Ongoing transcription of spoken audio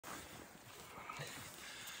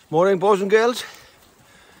Morning, boys and girls.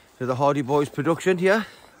 To the Hardy Boys production here.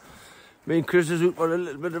 Me and Chris is out for a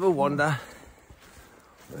little bit of a wander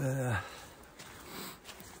in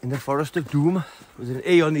the Forest of Doom with an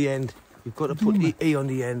E on the end. You've got to put the E on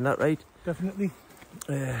the end, that right? Definitely.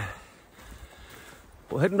 We're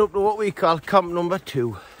heading up to what we call camp number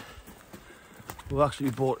 2. We've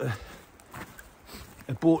actually bought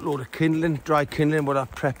a boatload of kindling, dry kindling, what I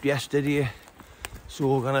prepped yesterday.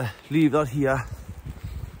 So we're going to leave that here.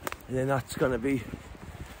 And then that's going to be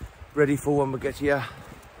ready for when we get here.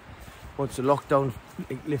 Once the lockdown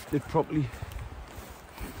lifted properly.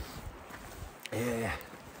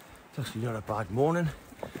 It's actually not a bad morning.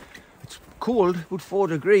 It's cold, about 4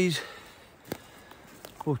 degrees.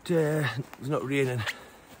 But it's not raining.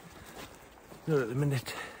 Not at the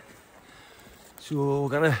minute. So we're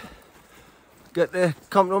going to get to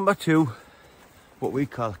camp number 2. What we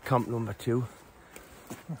call camp number 2.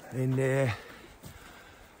 And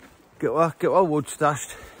get our wood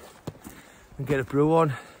stashed. And get a brew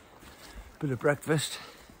on. Bit of breakfast.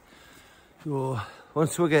 So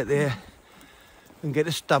once we get there and get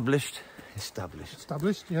established,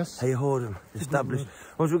 yes. How you hold them? Established.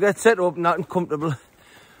 Once we get set up, nice and comfortable,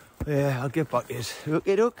 I'll get back to you.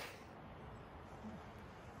 Okay, doke.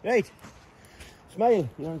 Right. Smile.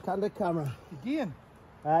 You're on candid camera. Again.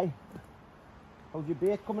 Aye. How's your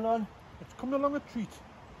bait coming on? It's coming along a treat.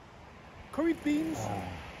 Curried beans,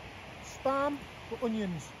 spam with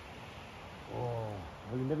onions. Oh,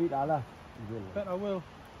 will you never eat all that? You will. Bet I will.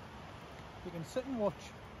 You can sit and watch.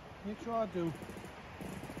 Make sure I do.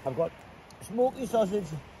 I've got smoky sausage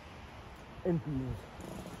and beans.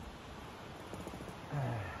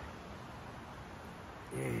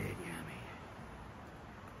 Yeah, yummy.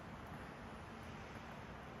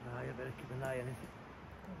 Now you better keep an eye on it.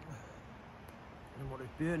 And what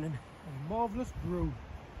it's burning. A marvellous brew.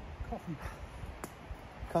 Coffee.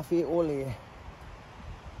 Coffee only.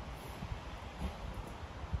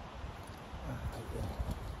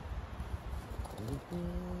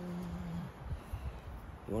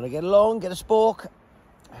 You want to get along, get a spork.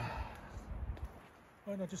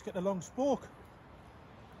 Why not just get a long spork?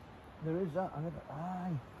 There is that, I never,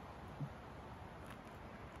 aye.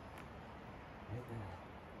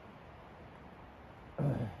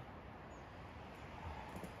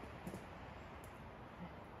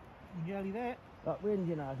 You're nearly there. That wind,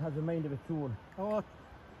 you know, it has a mind of its own. Oh,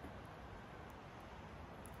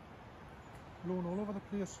 blowing all over the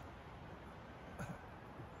place.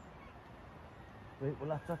 Right, well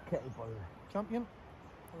that's our kettle boiler. Champion,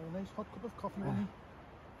 a nice hot cup of coffee, won't he?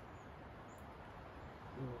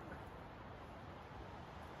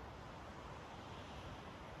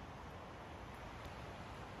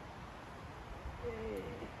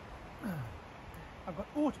 I've got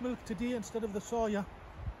oat milk today instead of the soya.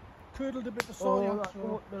 Curdled a bit of soya. Oh, that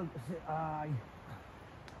oat milk, aye.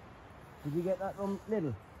 Did you get that from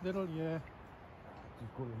Lidl? Little, yeah.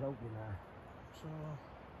 Just got it out, you know. So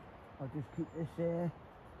I'll just keep this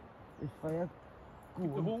fire going.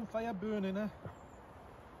 keep the home fire burning, eh?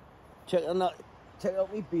 Check out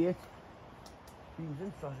my bait. Beans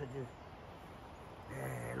and sausages.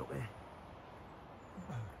 Yeah, look there.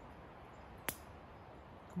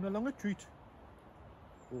 Coming along a treat.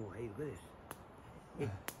 Oh, hey, look at this. Yeah.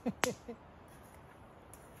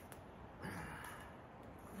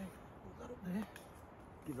 Right, hold that up there.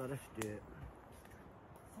 Give that a stir.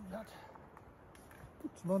 Hold that.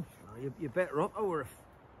 Good man. Oh, you're better up over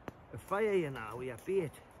a fire, you know, with your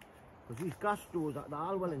bait. Because these gas stoves, they're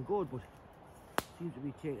all well and good, but seems to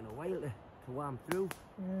be taking a while to warm through.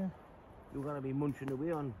 Yeah. You're going to be munching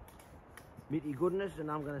away on meaty goodness, and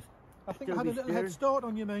I'm going to I think I had a little head start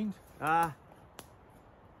on your mind.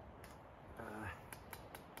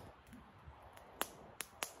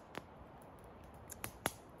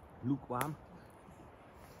 Lukewarm.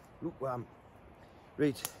 Lukewarm.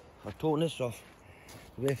 Right, I'll turn this off.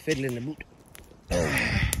 We're fiddling the mood.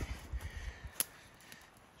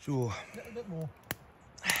 So, A little bit more.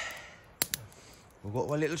 we've got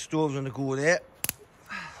our little stoves on the go there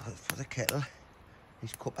for the kettle.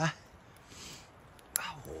 This cuppa.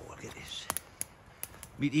 Oh, look at this.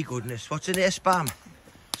 Meaty goodness. What's in there? Spam.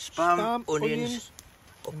 Spam, onions.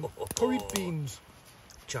 Curried beans.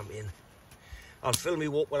 Champion. I'll fill me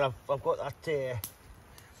up when I've got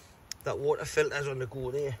that water filters on the go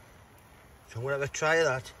there. So I'm going to have a try of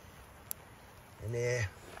that. And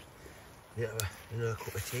another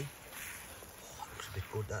cup of tea. Oh, looks a bit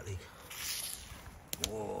good, that leak.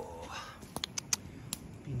 Whoa.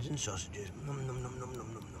 Beans and sausages. Nom nom nom nom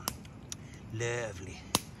nom nom nom. Lovely.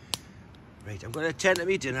 Right, I'm going to tend to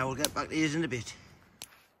me dinner. We'll get back to you in a bit.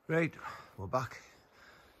 Right, we're back.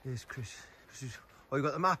 There's Chris. Chris is Oh, you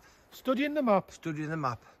got the map? Studying the map. Studying the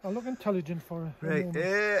map. I look intelligent for a Right,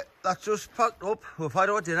 moment. that's us packed up. We've had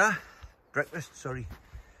our dinner. Breakfast, sorry.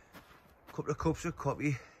 Couple of cups of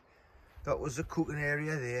coffee. That was the cooking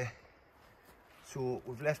area there. So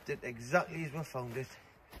we've left it exactly as we found it.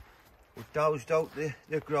 We've doused out the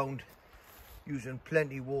ground using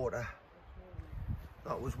plenty of water.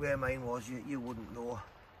 That was where mine was, you wouldn't know.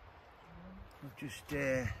 We've just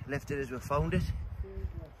left it as we found it.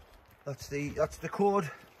 That's the code.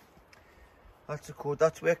 That's the code.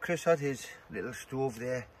 That's where Chris had his little stove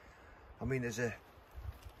there. I mean, there's a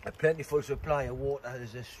plentiful supply of water.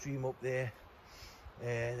 There's a stream up there.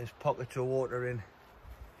 There's pockets of water in.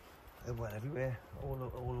 Well, everywhere,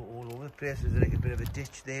 all over the place. There's like a bit of a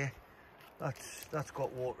ditch there. That's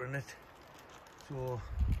got water in it. So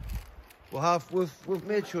we've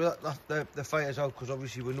made sure that the fire's out, because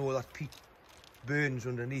obviously we know that peat burns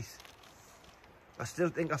underneath. I still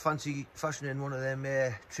think I fancy fashioning one of them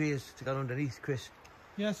trays to get underneath, Chris.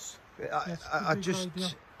 Yes. I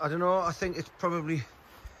don't know. I think it's probably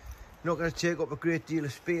not going to take up a great deal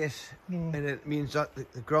of space, and it means that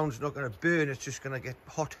the ground's not going to burn. It's just going to get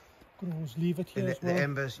hot. Could always leave it here as well. The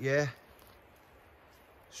embers, yeah.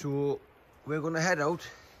 So we're going to head out.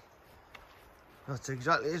 That's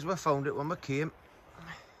exactly as we found it when we came.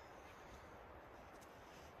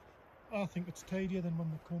 I think it's tidier than when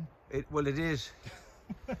we come. Well, it is.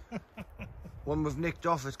 When we've nicked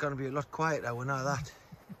off, it's going to be a lot quieter. We know that.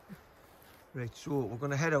 Right, so we're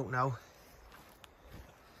going to head out now.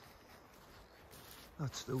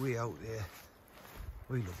 That's the way out there.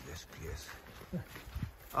 We love this place.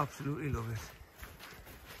 Absolutely love it.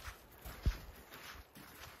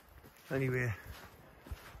 Anyway,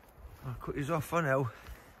 I'll cut this off for now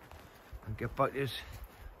and get back to this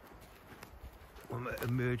when we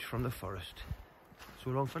emerge from the forest. So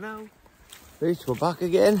long for now. Right, we're back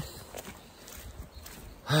again.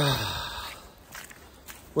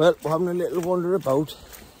 Well, we're having a little wander about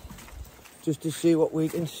just to see what we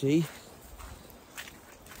can see.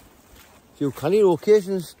 A few canny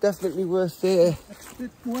locations, definitely worth a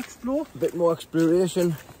bit more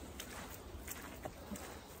exploration.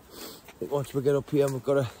 I think once we get up here, we've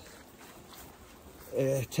got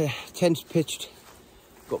a tent pitched,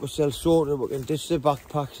 got myself sorted. We can ditch the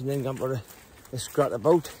backpacks and then go for a scrat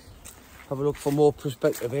about, have a look for more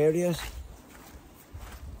prospective areas.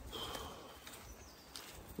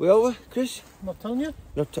 Where are we, Chris? Not telling you.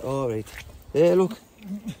 All right. There, look.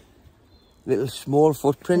 Little small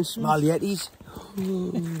footprints, small yetis.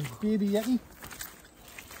 Baby yeti.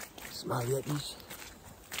 Small yetis.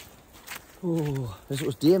 Oh, this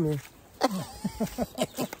was Damien.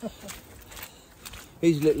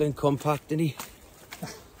 He's little and compact, isn't he?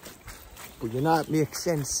 But you know, it makes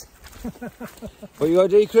sense. What you gotta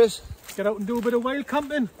do, Chris? Get out and do a bit of wild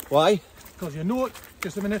camping. Why? Because you know it.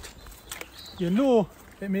 Just a minute. You know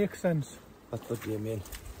it makes sense. That's what Damien.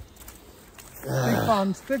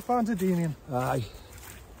 Big fans of Damien. Aye.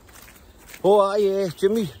 Oh, aye,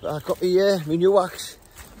 Jimmy. I got my new axe.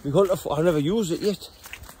 I've never used it yet.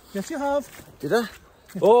 Yes, you have. Did I?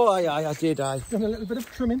 Oh, aye, I did, aye. Done a little bit of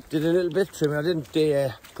trimming. Did a little bit of trimming. I didn't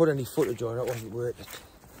put any footage on it. It wasn't worth it.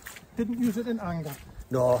 Didn't use it in anger.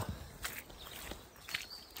 No.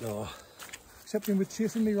 No. Except when we're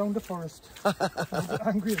chasing me around the forest. I was a bit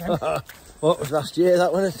angry then. What was last year,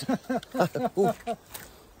 that one?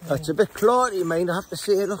 It's a bit cloudy, mind, I have to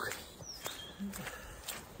say, look.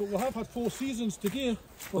 But we have had 4 seasons today.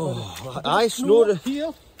 I snowed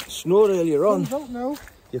here. Snowed earlier on. Out now.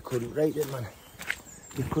 You couldn't write it, man.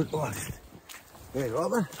 You couldn't. Oh, there you are,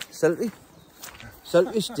 man. Selfie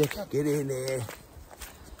stick. Get in there.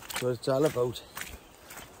 That's what it's all about.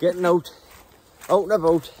 Getting out and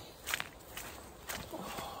about.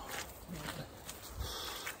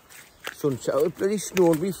 Sunshine. It was bloody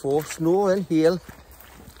snowing before. Snow and hail.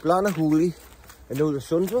 Blana hooly. And now the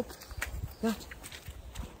sun's up. That.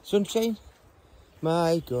 Sunshine.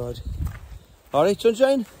 My God. All right,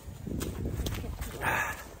 sunshine.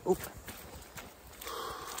 Oh.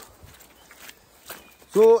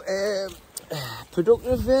 So,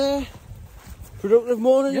 productive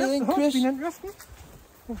morning, yes, I think, Chris? Chris? It's been interesting.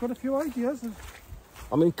 We've got a few ideas.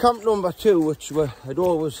 I mean, camp number 2, which I'd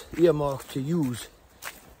always earmarked to use,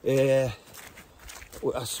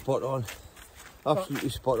 was spot on. Absolutely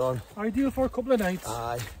spot on. Ideal for a couple of nights.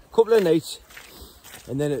 Aye, couple of nights.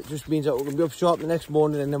 And then it just means that we're going to be up sharp the next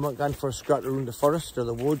morning, and then we're going for a scrat around the forest or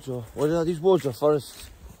the woods, or what are these woods or forests?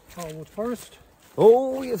 Harwood Forest.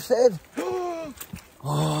 Oh, you've said. Oh.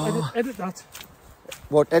 Edit that.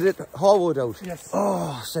 What, edit Harwood out? Yes.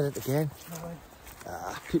 Oh, said it again.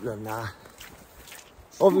 Aye. People are nah.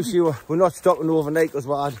 Obviously, we're not stopping overnight because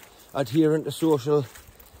we had adhering to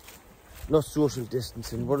not social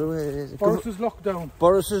distancing, what is it? Forest's lockdown.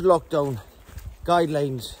 Forest's lockdown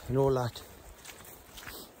guidelines and all that.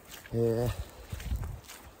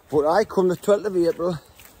 But I come the 12th of April,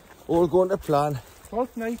 all going to plan.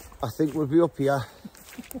 12th night. I think we'll be up here.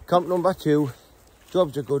 Camp number 2,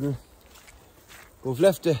 jobs are good. We've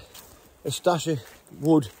left a stash of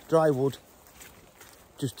wood, dry wood,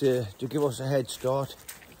 just to give us a head start.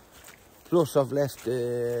 Plus I've left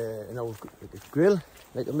an old grill,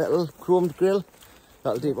 like a metal chromed grill.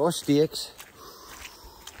 That'll do our steaks.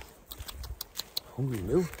 Hungry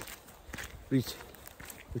now. Right,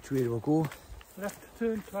 which way do we go? Left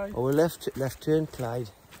turn, Clyde. Oh, left turn, Clyde.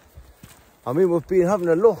 I mean, we've been having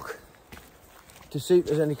a look to see if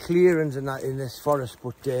there's any clearings in this forest,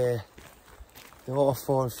 but they're all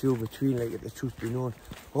far and few between, like, if the truth be known.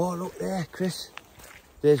 Oh, look there, Chris.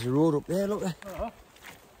 There's the road up there, look there.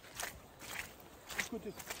 It's good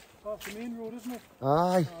to pass the main road, isn't it?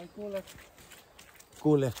 Aye. Go left. Go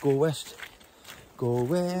left, go west. Go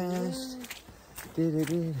west.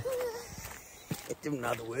 Them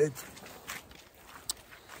other words.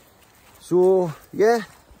 So, yeah,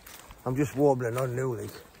 I'm just warbling on now,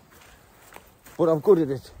 like. But I'm good at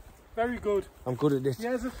it. Very good. I'm good at it.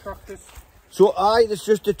 Years of practice. So, there's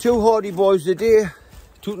just the 2 hardy boys today.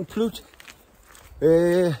 Toot and Plute.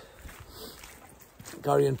 Gary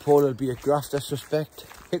and Paul will be at graft, I suspect.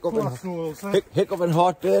 Hiccup and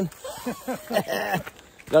heartburn.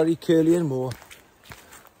 Larry, Curly and more.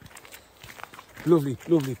 Lovely,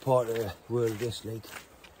 lovely part of the world, this, like.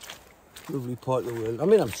 Lovely part of the world. I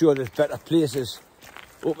mean, I'm sure there's better places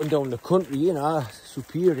up and down the country, you know,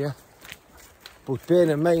 superior. But bearing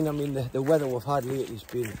in mind, I mean, the weather we've had lately has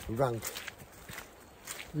been rank.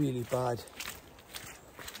 Really bad.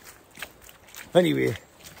 Anyway,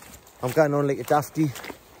 I'm going on like a dafty.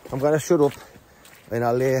 I'm going to shut up and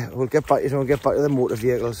we'll get back to the motor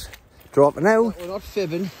vehicles. Dropping now. We're not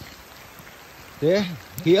fibbing. There,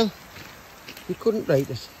 here. You couldn't write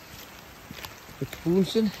it. It's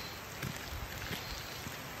bouncing.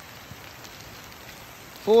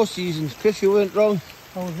 4 seasons. Chris, you weren't wrong.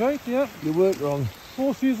 I was right, yeah. You weren't wrong.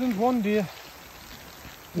 4 seasons, 1 day.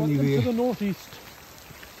 Anyway. To the northeast.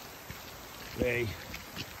 Hey.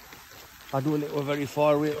 I don't think we're very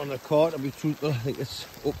far away on the cart, to be truthful. I think it's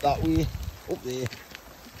up that way. Up there.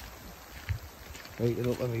 Right, and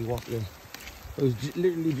up and me walking. It was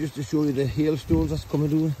literally just to show you the hailstones that's coming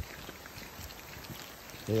down.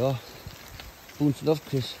 There you are. Bouncing off,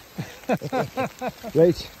 Chris.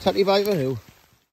 Right, tatty bye for now.